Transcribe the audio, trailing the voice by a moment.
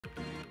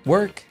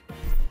Work,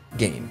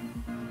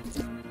 game.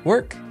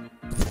 Work,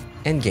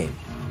 and game.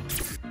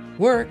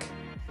 Work,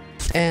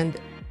 and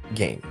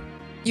game.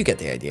 You get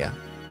the idea.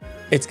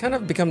 It's kind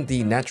of become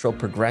the natural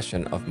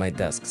progression of my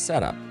desk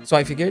setup, so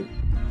I figured,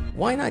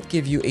 why not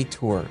give you a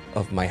tour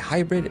of my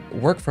hybrid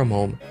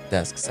work-from-home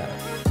desk setup?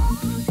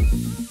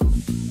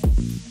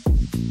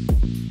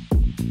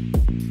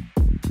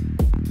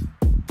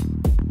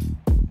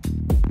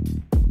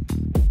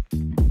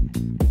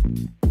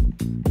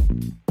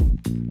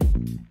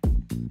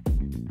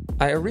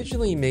 I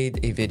originally made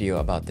a video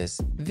about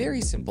this very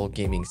simple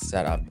gaming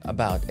setup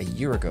about a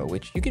year ago,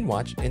 which you can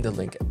watch in the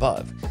link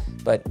above,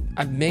 but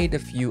I've made a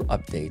few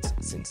updates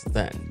since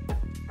then.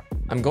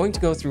 I'm going to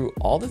go through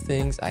all the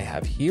things I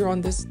have here on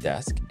this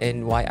desk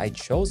and why I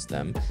chose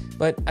them,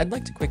 but I'd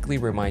like to quickly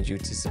remind you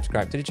to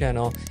subscribe to the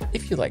channel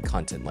if you like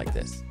content like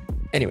this.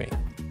 Anyway,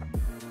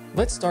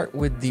 let's start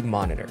with the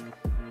monitor.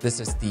 This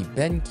is the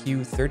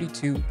BenQ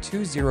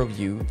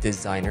 3220U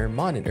Designer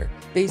monitor,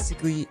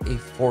 basically a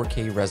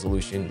 4K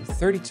resolution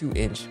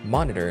 32-inch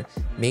monitor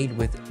made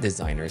with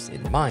designers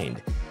in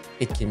mind.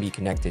 It can be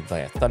connected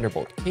via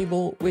Thunderbolt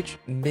cable, which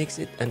makes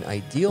it an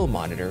ideal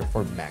monitor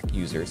for Mac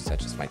users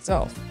such as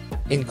myself.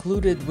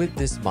 Included with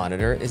this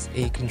monitor is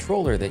a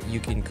controller that you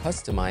can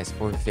customize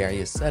for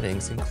various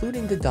settings,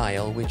 including the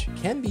dial, which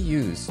can be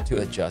used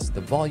to adjust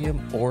the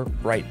volume or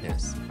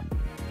brightness.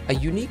 A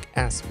unique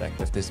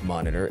aspect of this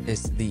monitor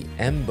is the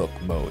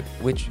MBook mode,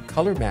 which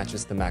color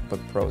matches the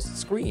MacBook Pro's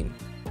screen.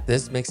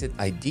 This makes it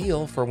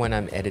ideal for when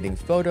I'm editing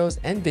photos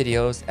and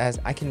videos, as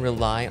I can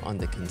rely on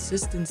the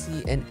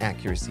consistency and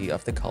accuracy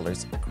of the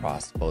colors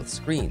across both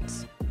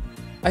screens.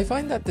 I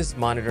find that this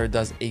monitor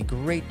does a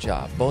great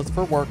job both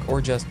for work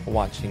or just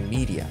watching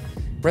media.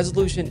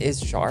 Resolution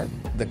is sharp,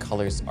 the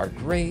colors are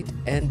great,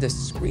 and the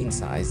screen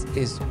size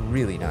is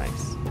really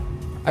nice.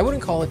 I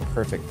wouldn't call it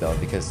perfect though,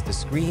 because the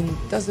screen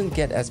doesn't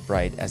get as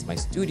bright as my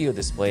studio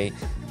display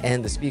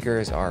and the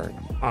speakers are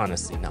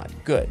honestly not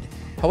good.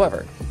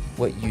 However,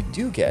 what you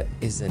do get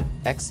is an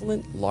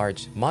excellent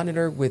large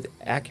monitor with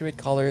accurate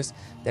colors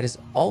that is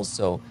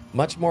also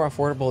much more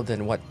affordable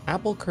than what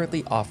Apple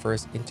currently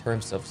offers in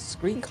terms of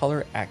screen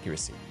color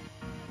accuracy.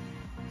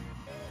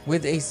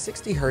 With a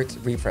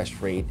 60Hz refresh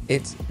rate,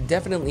 it's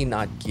definitely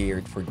not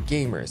geared for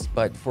gamers,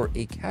 but for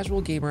a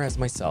casual gamer as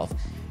myself,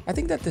 I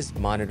think that this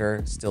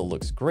monitor still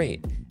looks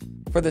great.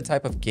 For the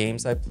type of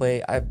games I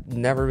play, I've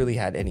never really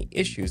had any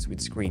issues with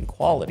screen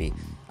quality.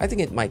 I think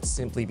it might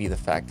simply be the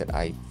fact that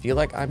I feel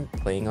like I'm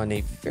playing on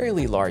a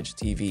fairly large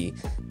TV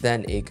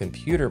than a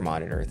computer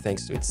monitor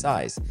thanks to its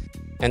size.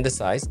 And the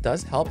size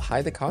does help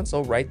hide the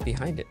console right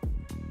behind it.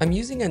 I'm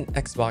using an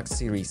Xbox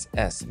Series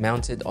S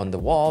mounted on the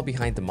wall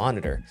behind the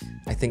monitor.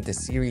 I think the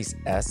Series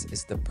S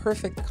is the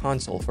perfect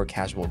console for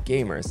casual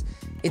gamers.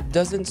 It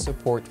doesn't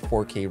support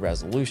 4K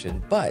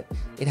resolution, but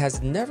it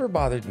has never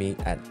bothered me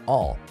at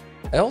all.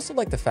 I also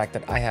like the fact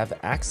that I have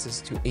access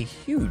to a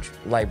huge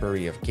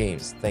library of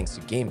games thanks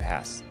to Game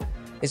Pass.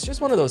 It's just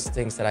one of those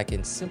things that I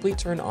can simply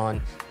turn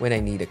on when I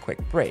need a quick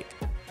break.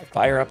 I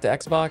fire up the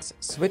Xbox,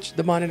 switch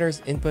the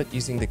monitor's input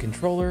using the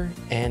controller,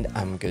 and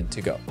I'm good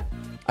to go.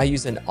 I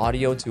use an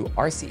audio to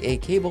RCA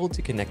cable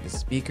to connect the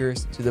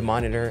speakers to the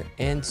monitor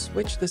and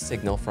switch the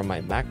signal from my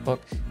MacBook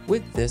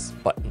with this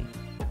button.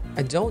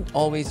 I don't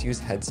always use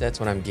headsets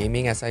when I'm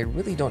gaming, as I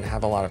really don't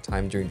have a lot of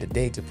time during the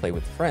day to play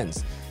with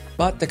friends,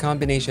 but the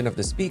combination of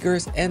the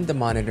speakers and the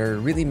monitor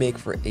really make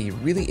for a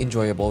really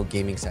enjoyable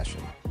gaming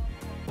session.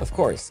 Of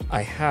course,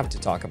 I have to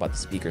talk about the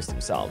speakers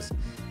themselves.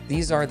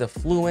 These are the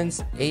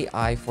Fluence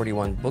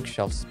AI41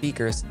 bookshelf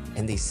speakers,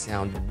 and they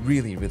sound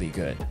really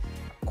good.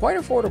 Quite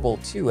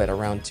affordable too, at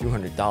around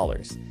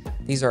 $200.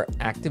 These are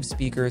active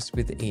speakers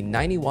with a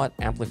 90-watt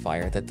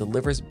amplifier that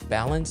delivers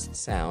balanced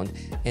sound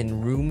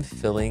and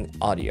room-filling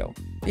audio.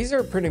 These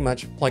are pretty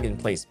much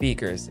plug-and-play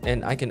speakers,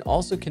 and I can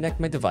also connect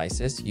my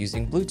devices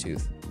using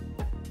Bluetooth.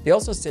 They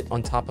also sit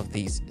on top of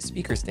these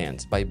speaker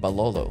stands by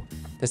Balolo.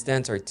 The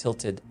stands are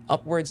tilted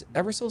upwards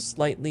ever so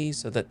slightly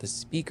so that the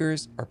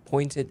speakers are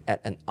pointed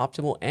at an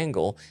optimal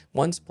angle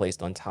once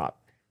placed on top.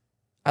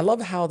 I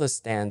love how the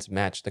stands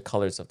match the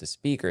colors of the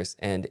speakers,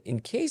 and in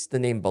case the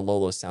name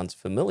Balolo sounds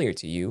familiar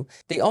to you,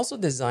 they also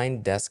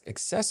design desk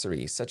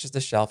accessories such as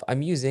the shelf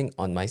I'm using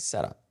on my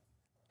setup.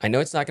 I know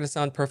it's not going to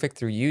sound perfect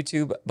through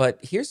YouTube, but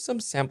here's some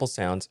sample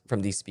sounds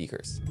from these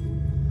speakers.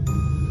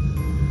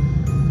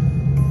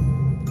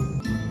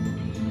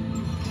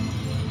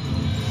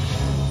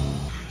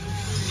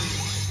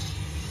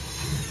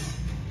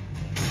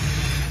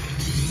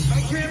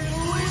 I can't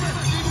believe it!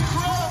 It's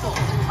incredible!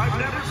 I've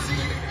never seen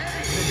anything!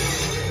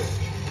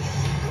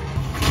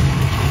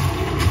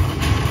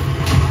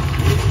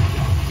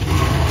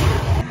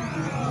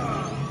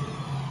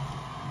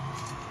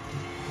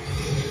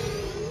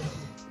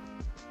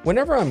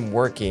 Whenever I'm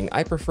working,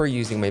 I prefer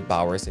using my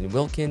Bowers &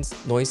 Wilkins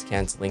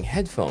noise-canceling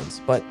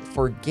headphones, but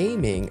for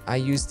gaming, I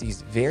use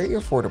these very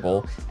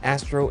affordable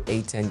Astro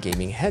A10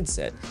 gaming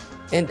headset.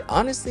 And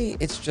honestly,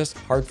 it's just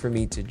hard for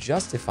me to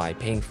justify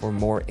paying for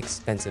more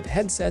expensive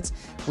headsets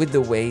with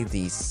the way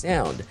these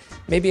sound.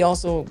 Maybe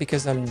also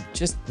because I'm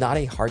just not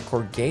a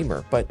hardcore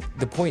gamer, but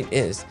the point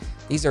is,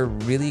 these are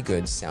really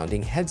good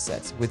sounding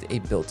headsets with a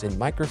built-in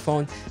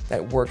microphone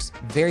that works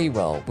very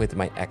well with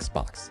my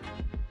Xbox.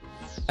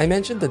 I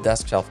mentioned the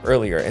desk shelf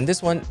earlier, and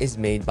this one is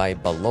made by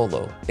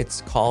Balolo.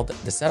 It's called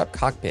the Setup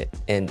Cockpit,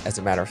 and as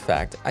a matter of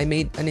fact, I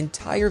made an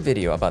entire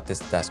video about this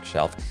desk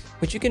shelf,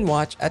 which you can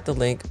watch at the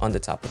link on the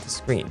top of the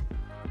screen.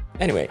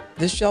 Anyway,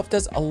 this shelf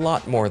does a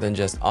lot more than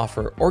just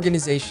offer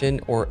organization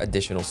or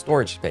additional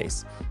storage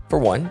space. For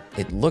one,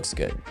 it looks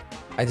good.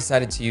 I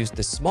decided to use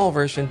the small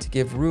version to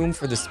give room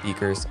for the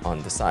speakers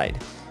on the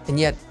side, and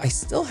yet I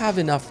still have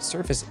enough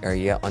surface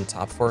area on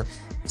top for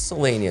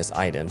miscellaneous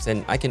items,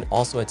 and I can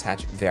also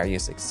attach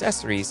various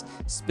accessories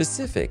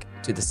specific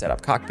to the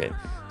Setup Cockpit,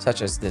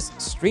 such as this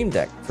Stream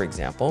Deck, for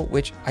example,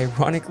 which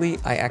ironically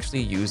I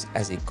actually use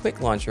as a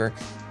quick launcher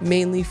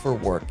mainly for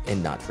work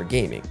and not for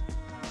gaming.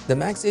 The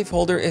MagSafe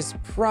holder is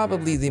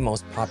probably the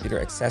most popular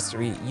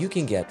accessory you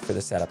can get for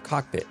the Setup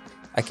Cockpit.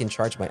 I can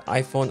charge my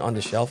iPhone on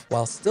the shelf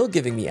while still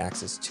giving me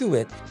access to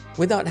it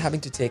without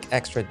having to take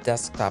extra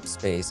desktop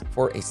space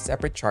for a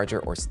separate charger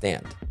or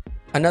stand.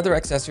 Another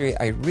accessory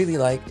I really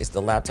like is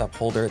the laptop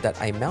holder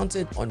that I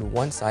mounted on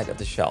one side of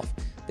the shelf.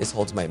 This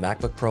holds my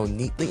MacBook Pro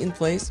neatly in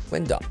place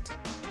when docked.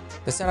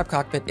 The Setup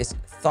Cockpit is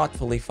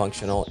thoughtfully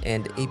functional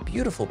and a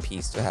beautiful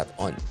piece to have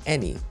on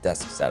any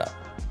desk setup.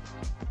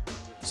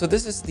 So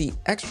this is the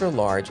extra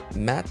large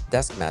matte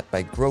desk mat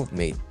by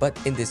Grovemate, but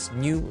in this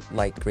new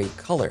light gray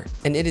color,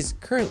 and it is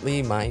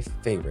currently my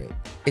favorite.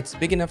 It's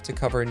big enough to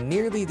cover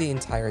nearly the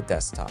entire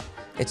desktop.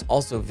 It's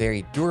also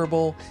very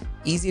durable,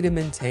 easy to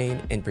maintain,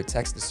 and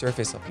protects the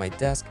surface of my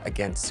desk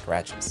against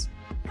scratches.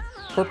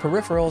 For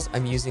peripherals,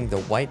 I'm using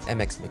the white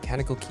MX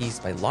mechanical keys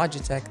by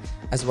Logitech,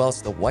 as well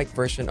as the white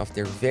version of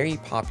their very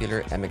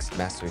popular MX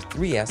Master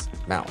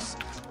 3S mouse.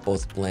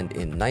 Both blend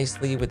in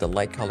nicely with the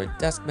light-colored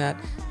desk mat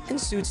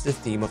and suits the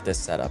theme of this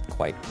setup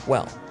quite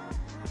well.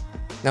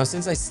 Now,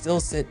 since I still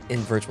sit in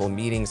virtual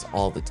meetings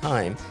all the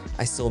time,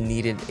 I still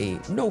needed a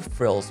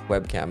no-frills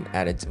webcam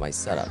added to my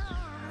setup.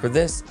 For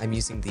this, I'm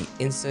using the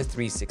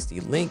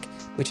Insta360 Link,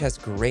 which has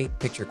great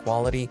picture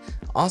quality,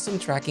 awesome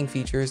tracking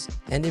features,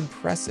 and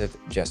impressive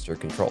gesture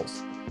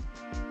controls.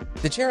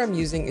 The chair I'm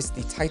using is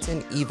the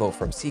Titan Evo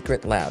from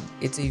Secret Lab.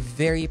 It's a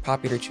very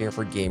popular chair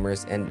for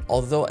gamers, and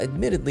although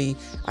admittedly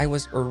I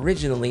was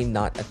originally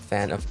not a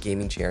fan of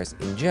gaming chairs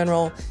in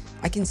general,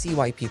 I can see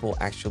why people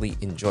actually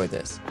enjoy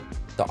this.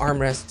 The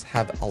armrests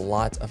have a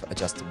lot of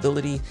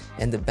adjustability,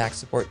 and the back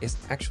support is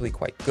actually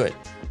quite good.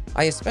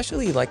 I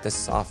especially like the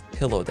soft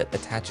pillow that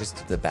attaches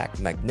to the back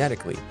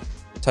magnetically.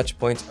 Touch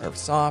points are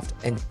soft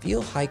and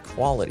feel high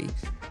quality,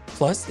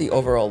 plus the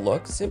overall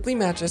look simply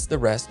matches the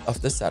rest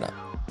of the setup.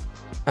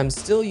 I'm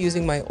still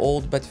using my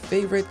old but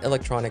favorite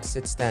electronic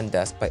sit-stand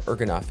desk by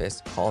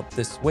Ergonoffice called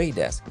the Sway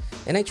Desk,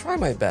 and I try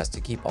my best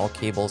to keep all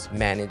cables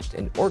managed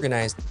and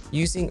organized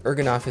using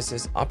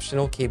Ergonoffice's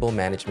optional cable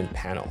management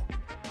panel.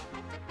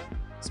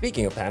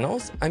 Speaking of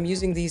panels, I'm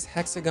using these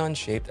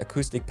hexagon-shaped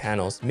acoustic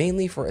panels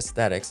mainly for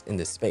aesthetics in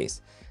this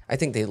space. I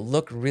think they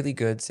look really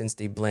good since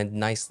they blend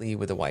nicely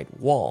with the white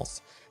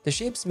walls. The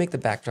shapes make the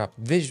backdrop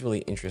visually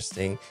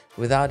interesting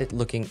without it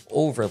looking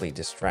overly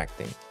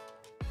distracting.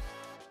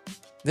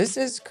 This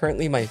is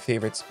currently my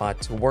favorite spot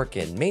to work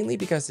in, mainly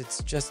because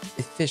it's just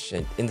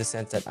efficient in the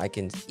sense that I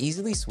can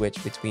easily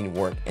switch between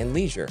work and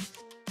leisure.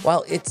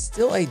 While it's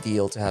still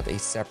ideal to have a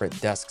separate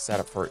desk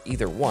setup for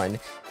either one,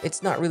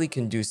 it's not really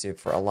conducive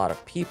for a lot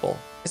of people,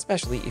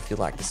 especially if you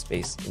lack the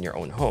space in your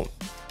own home.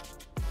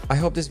 I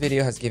hope this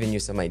video has given you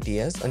some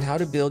ideas on how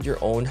to build your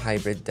own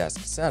hybrid desk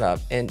setup,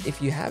 and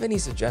if you have any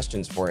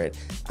suggestions for it,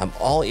 I'm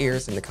all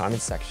ears in the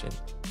comment section.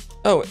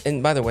 Oh,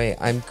 and by the way,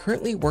 I'm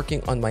currently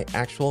working on my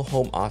actual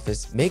home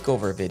office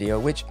makeover video,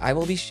 which I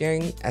will be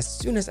sharing as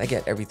soon as I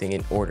get everything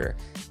in order.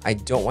 I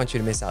don't want you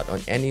to miss out on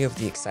any of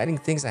the exciting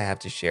things I have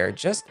to share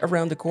just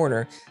around the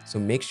corner, so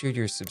make sure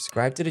you're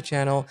subscribed to the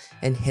channel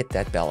and hit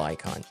that bell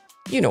icon.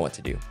 You know what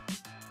to do.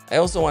 I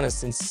also want to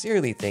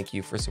sincerely thank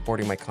you for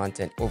supporting my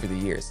content over the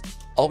years.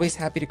 Always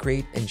happy to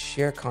create and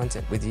share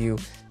content with you,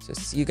 so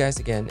see you guys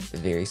again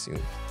very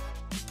soon.